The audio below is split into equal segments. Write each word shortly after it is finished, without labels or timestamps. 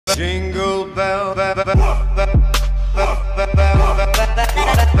Jingle bell.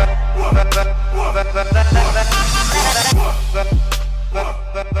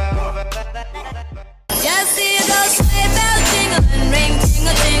 Just see those sleigh bells jingling, ring,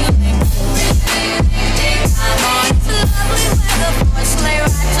 ting-a-ting-a-ling. Ring, ting-a-ting-a-ting. I'm on to lovely weather for a sleigh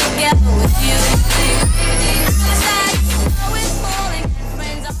ride together with you. Outside, snow is falling and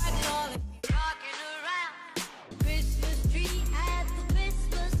friends are calling. Rocking around Christmas tree at the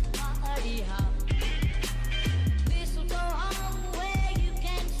Christmas party hop. Mistletoe hung where you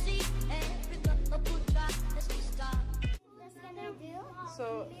can see every couple tries to stop. So,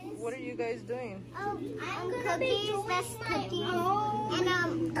 what are you guys doing? Cookies, that's cookies,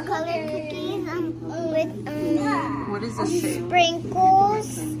 and colored cookies, with What is this shape? sprinkles.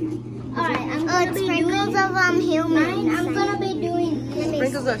 Alright, sprinkles of humans. I'm gonna be doing this.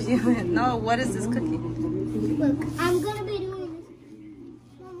 Sprinkles of human. No, what is this cookie? Look, I'm gonna be doing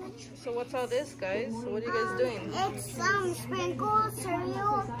this. So what's all this, guys? What are you guys doing? It's sprinkles,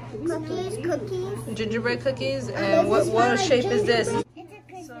 cereal, cookies. Gingerbread cookies. And what shape is this?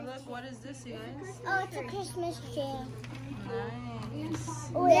 It's a So look, what is this, you guys? Oh, it's a Christmas tree. Nice.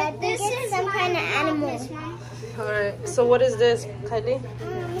 Oh yeah, this is some kind of animal. Alright, so what is this, Kylie?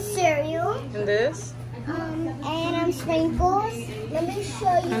 Cereal. And this? And sprinkles. Let me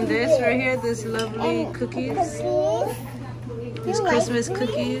show you. And this right here, this lovely cookies. These Christmas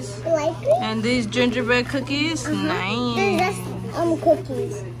cookies. You like it? And these gingerbread cookies. Nice. That's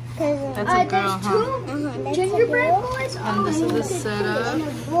cookies. That's a girl, huh? Gingerbread boys. And this is the setup. And a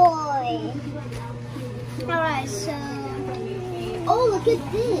boy. Alright, so. Oh, look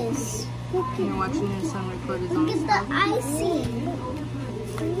at this. You're watching your son record his own Look at stuff. the icing.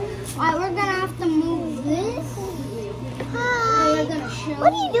 Alright, we're gonna have to move this. Hi. We're gonna show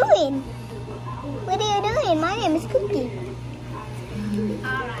what are you doing? What are you doing? My name is Cookie.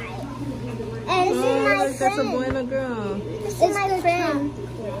 Alright. And this is my Look, that's a friend. boy and a girl. This is my friend.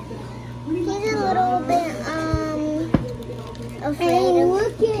 He's a little bit afraid of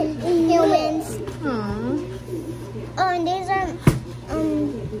humans. Aww. Oh, and these are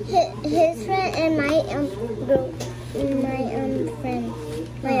his friend and my friend,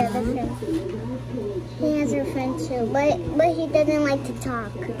 my other friend. He has a friend too, but he doesn't like to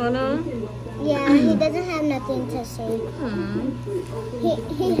talk. Oh no? Yeah, he doesn't have nothing to say.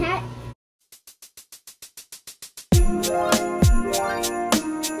 He had.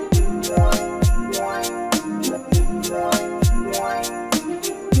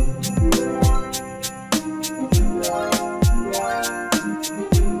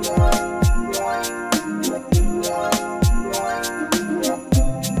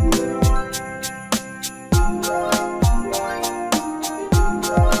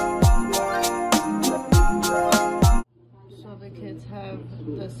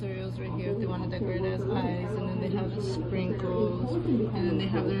 The cereals right here if they want to decorate it as eyes, and then they have the sprinkles, and then they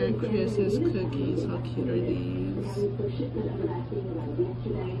have their Christmas cookies. How cute are these?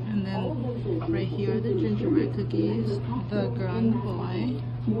 And then right here are the gingerbread cookies, the girl and the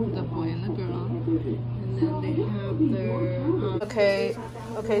boy and the girl, and then they have their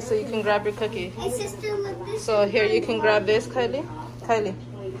okay, so you can grab your cookie. Hey sister, look this. So here you can grab this, Kylie.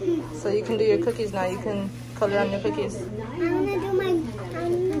 So you can do your cookies now. You can color on your cookies. I'm gonna do my.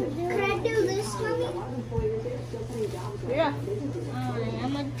 Can I do this, mommy? Yeah. Alright,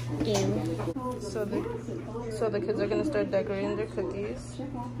 I'm gonna do. So the kids are gonna start decorating their cookies.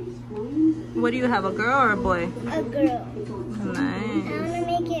 What do you have, a girl or a boy? A girl. Nice. I'm gonna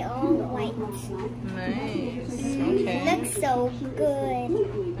make it all white. Nice. Okay. Looks so good.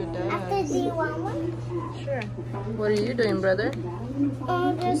 It does. After, do you want one? Sure. What are you doing, brother?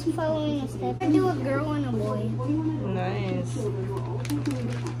 Oh, just following a step. I do a girl and a boy. Nice.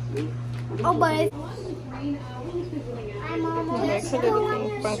 Oh, but I'm almost Okay, go on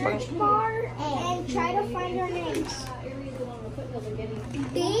your search bar and try to find your names.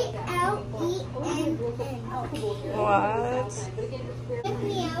 BLENN. What? Check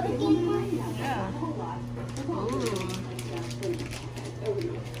me out again, Mom. Yeah. Ooh.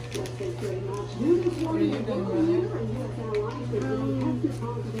 What are you doing, brother?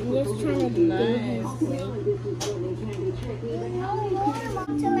 I'm just trying to do Nice.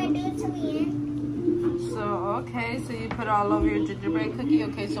 until I do it till the end. So, okay, so you put all over your gingerbread cookie.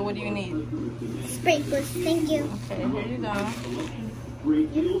 Okay, so what do you need? Sprinkles, thank you. Okay, here you go. You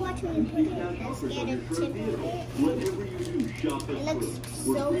can watch me put it. Let's get a tip of it. It looks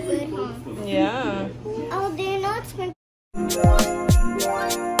so good, huh? Yeah. Oh, do you know it's sprinkles?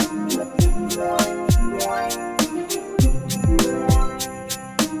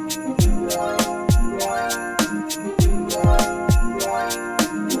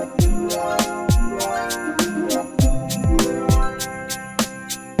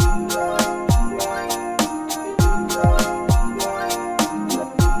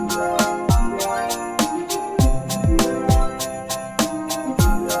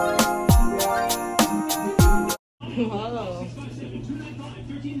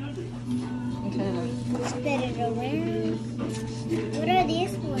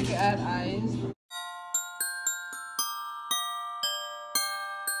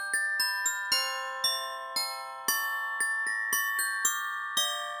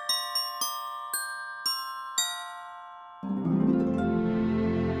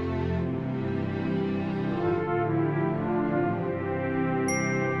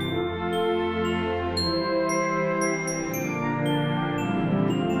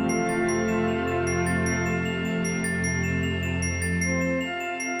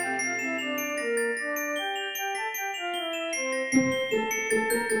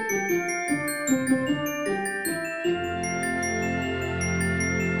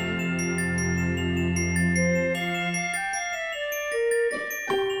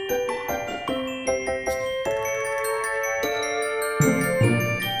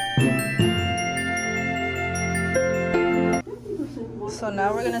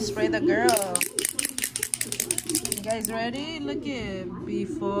 now we're gonna spray the girl. You guys ready? Look at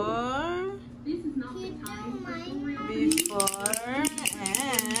before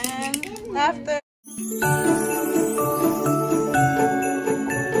and after.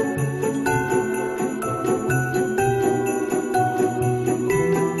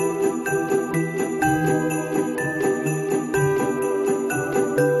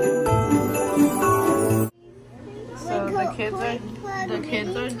 The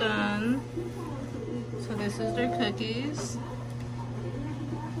kids are done. So this is their cookies.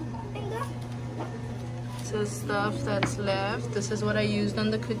 So stuff that's left. This is what I used on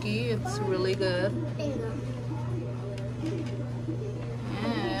the cookie. It's really good.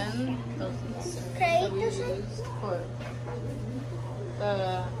 And for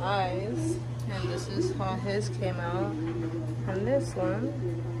the eyes. And this is how his came out. And this one.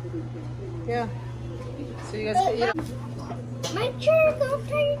 Yeah. So you guys can eat it. Make sure to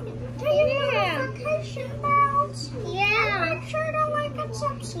turn your notification bells. Yeah. Make sure to like and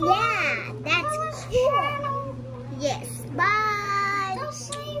subscribe. Yeah.